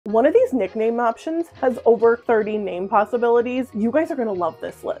One of these nickname options has over 30 name possibilities. You guys are gonna love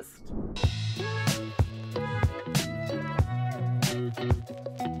this list.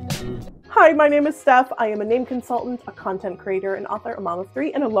 Hi, my name is Steph. I am a name consultant, a content creator, an author, a mom of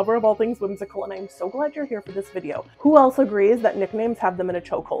 3, and a lover of all things whimsical, and I am so glad you're here for this video. Who else agrees that nicknames have them in a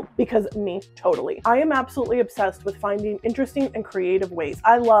chokehold? Because me, totally. I am absolutely obsessed with finding interesting and creative ways.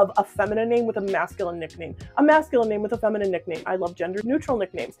 I love a feminine name with a masculine nickname, a masculine name with a feminine nickname. I love gender-neutral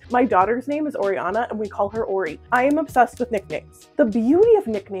nicknames. My daughter's name is Oriana, and we call her Ori. I am obsessed with nicknames. The beauty of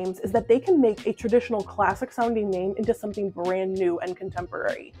nicknames is that they can make a traditional classic-sounding name into something brand new and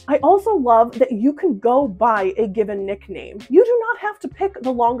contemporary. I also love that you can go by a given nickname. You do not have to pick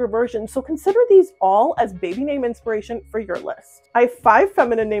the longer version, so consider these all as baby name inspiration for your list. I have 5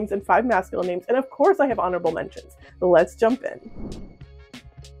 feminine names and 5 masculine names, and of course I have honorable mentions. Let's jump in.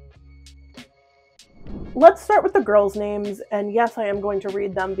 Let's start with the girls' names, and yes, I am going to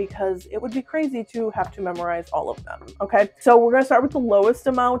read them because it would be crazy to have to memorize all of them, okay? So we're going to start with the lowest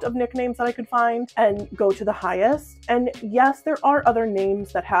amount of nicknames that I could find and go to the highest. And yes, there are other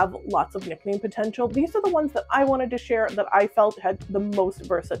names that have lots of nickname potential. These are the ones that I wanted to share that I felt had the most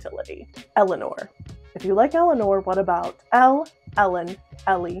versatility. Eleanor. If you like Eleanor, what about Ellen,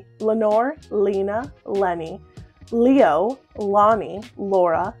 Ellie, Lenore, Lena, Lenny, Leo, Lonnie,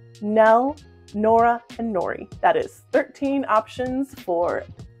 Laura, Nell, Nora, and Nori. That is 13 options for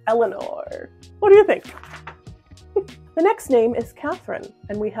Eleanor. What do you think? The next name is Katherine,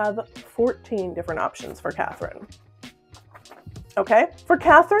 and we have 14 different options for Katherine. Okay, for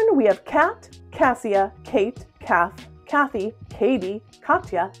Katherine, we have Kat, Cassia, Kate, Kath, Kathy, Katie,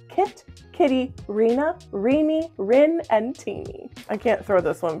 Katya, Kit, Kitty, Rena, Reenie, Rin, and Teeny. I can't throw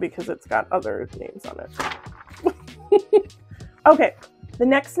this one because it's got other names on it. Okay. The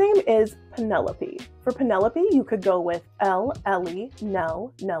next name is Penelope. For Penelope, you could go with Ellie,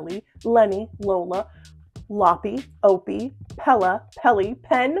 Nell, Nellie, Lenny, Lola, Loppy, Opie, Pella, Pelly,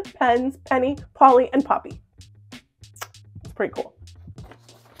 Pen, Pens, Penny, Polly, and Poppy. It's pretty cool.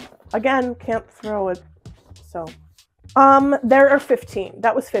 Again, can't throw it, so. There are 15.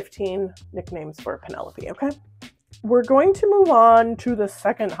 That was 15 nicknames for Penelope, okay? We're going to move on to the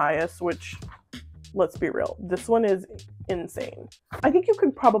second highest, which, let's be real, this one is insane. I think you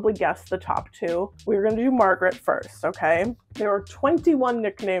could probably guess the top 2. We're going to do Margaret first, okay? There are 21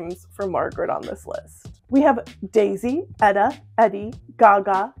 nicknames for Margaret on this list. We have Daisy, Etta, Eddie,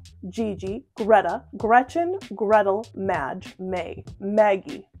 Gaga, Gigi, Greta, Gretchen, Gretel, Madge, May,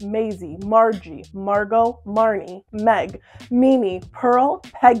 Maggie, Maisie, Margie, Margot, Marnie, Meg, Mimi, Pearl,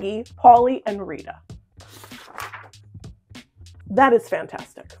 Peggy, Polly, and Rita. That is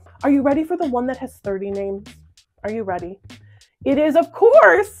fantastic. Are you ready for the one that has 30 names? Are you ready? It is, of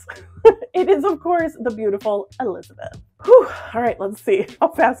course, the beautiful Elizabeth. Whew. All right, let's see. How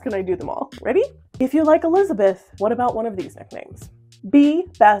fast can I do them all? Ready? If you like Elizabeth, what about one of these nicknames? B,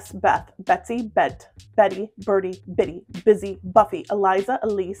 Bess, Beth, Betsy, Bet, Betty, Bertie, Biddy, Busy, Buffy, Eliza,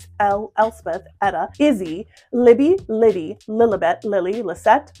 Elise, Elspeth, Etta, Izzy, Libby, Liddy, Lilibet, Lily,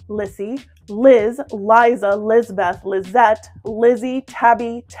 Lisette, Lissy, Liz, Liza, Lizbeth, Lizette, Lizzie,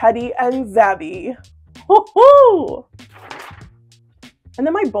 Tabby, Teddy, and Zabby. Woohoo! And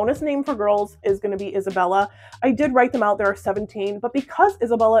then my bonus name for girls is going to be Isabella. I did write them out. There are 17, but because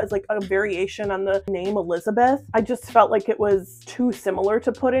Isabella is like a variation on the name Elizabeth, I just felt like it was too similar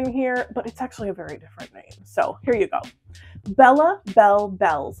to put in here, but it's actually a very different name. So here you go. Bella, Belle,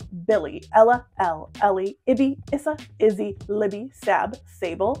 Bells, Billy, Ella, Ellie, Ibby, Issa, Izzy, Libby, Sab,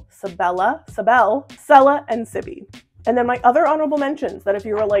 Sable, Sabella, Sabelle, Sella, and Sibby. And then my other honorable mentions that if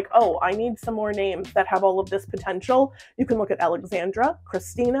you were like, oh, I need some more names that have all of this potential, you can look at Alexandra,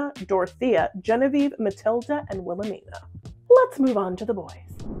 Christina, Dorothea, Genevieve, Matilda, and Wilhelmina. Let's move on to the boys.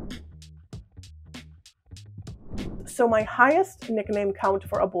 So my highest nickname count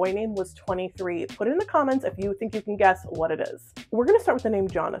for a boy name was 23. Put it in the comments if you think you can guess what it is. We're going to start with the name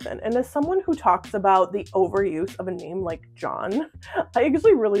Jonathan. And as someone who talks about the overuse of a name like John, I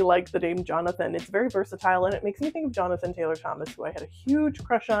actually really like the name Jonathan. It's very versatile and it makes me think of Jonathan Taylor Thomas, who I had a huge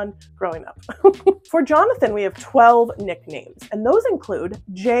crush on growing up. For Jonathan, we have 12 nicknames, and those include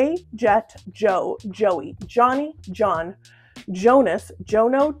Jay, Jet, Joe, Joey, Johnny, John, Jonas,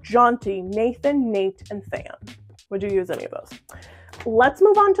 Jono, Jaunty, Nathan, Nate, and Than. Would you use any of those? Let's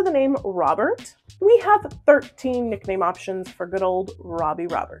move on to the name Robert. We have 13 nickname options for good old Robbie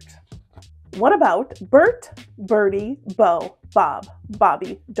Robert. What about Bert, Birdie, Bo, Bob,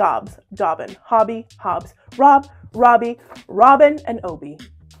 Bobby, Dobbs, Dobbin, Hobby, Hobbs, Rob, Robbie, Robin, and Obi?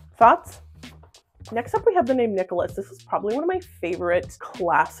 Thoughts? Next up, we have the name Nicholas. This is probably one of my favorite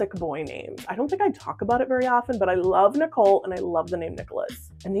classic boy names. I don't think I talk about it very often, but I love Nicole and I love the name Nicholas.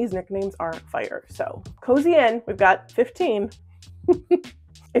 And these nicknames are fire. So cozy in, we've got 15.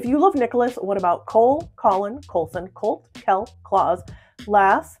 If you love Nicholas, what about Cole, Colin, Colson, Colt, Kel, Claus,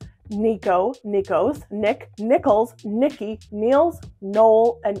 Lass, Nico, Nikos, Nick, Nichols, Nikki, Niels,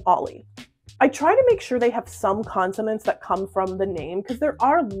 Noel, and Ollie? I try to make sure they have some consonants that come from the name because there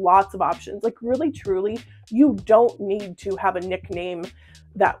are lots of options. Like really, truly, you don't need to have a nickname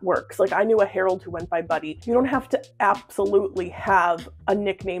that works. Like I knew a Harold who went by Buddy. You don't have to absolutely have a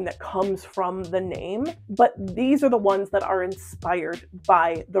nickname that comes from the name, but these are the ones that are inspired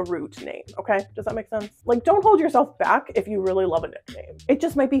by the root name, okay? Does that make sense? Like don't hold yourself back if you really love a nickname. It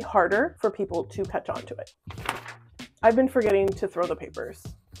just might be harder for people to catch on to it. I've been forgetting to throw the papers,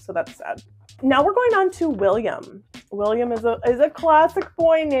 so that's sad. Now we're going on to William. William is a classic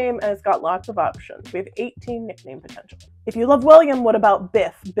boy name and it's got lots of options. We have 18 nickname potential. If you love William, what about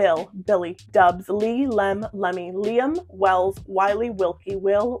Biff, Bill, Billy, Dubs, Lee, Lem, Lemmy, Liam, Wells, Wiley, Wilkie,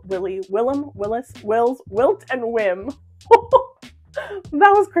 Will, Willie, Willem, Willis, Wills, Wilt, and Wim.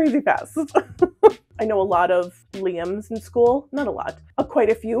 That was crazy fast. I know a lot of Liams in school. Not a lot. Quite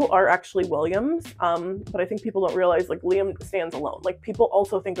a few are actually Williams, but I think people don't realize like Liam stands alone. Like people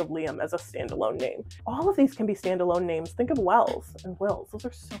also think of Liam as a standalone name. All of these can be standalone names. Think of Wells and Wills. Those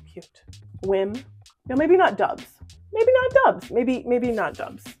are so cute. Wim. No, maybe not Dubs. Maybe not Dubs. Maybe not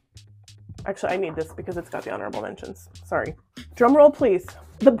Dubs. Actually, I need this because it's got the honorable mentions. Sorry. Drum roll, please.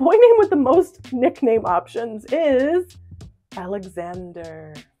 The boy name with the most nickname options is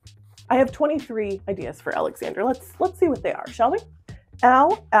Alexander. I have 23 ideas for Alexander. Let's see what they are, shall we?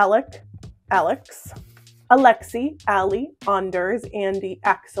 Al, Alec, Alex, Alexi, Ali, Anders, Andy,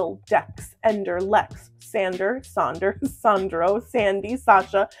 Axel, Dex, Ender, Lex, Sander, Sonder, Sandro, Sandy,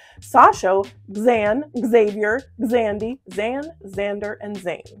 Sasha, Sasho, Xan, Xavier, Xandy, Zan, Xander, and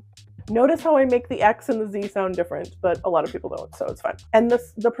Zane. Notice how I make the X and the Z sound different, but a lot of people don't, so it's fine. And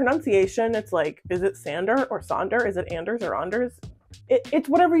the pronunciation, it's like, is it Sander or Sonder? Is it Anders or Anders? It's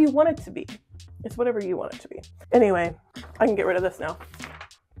whatever you want it to be. It's whatever you want it to be. Anyway, I can get rid of this now.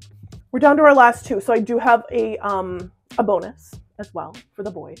 We're down to our last two, so I do have a bonus as well for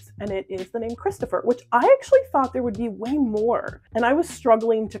the boys, and it is the name Christopher, which I actually thought there would be way more, and I was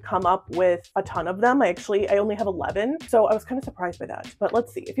struggling to come up with a ton of them. I only have 11, so I was kind of surprised by that. But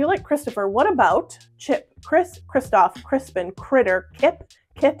let's see. If you like Christopher, what about Chip, Chris, Christoph, Crispin, Critter, Kip,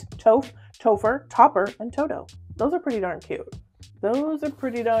 Kit, Toph, Topher, Topper, and Toto? Those are pretty darn cute. Those are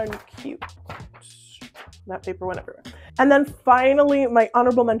pretty darn cute. That paper went everywhere. And then finally, my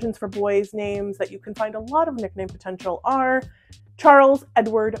honorable mentions for boys' names that you can find a lot of nickname potential are Charles,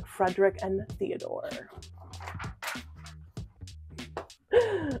 Edward, Frederick, and Theodore.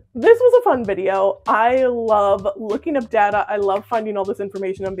 This was a fun video. I love looking up data. I love finding all this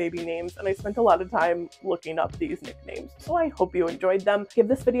information on baby names, and I spent a lot of time looking up these nicknames. So I hope you enjoyed them. Give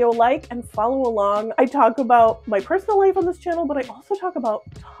this video a like and follow along. I talk about my personal life on this channel, but I also talk about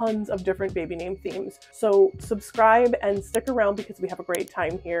tons of different baby name themes. So subscribe and stick around because we have a great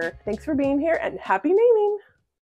time here. Thanks for being here and happy naming!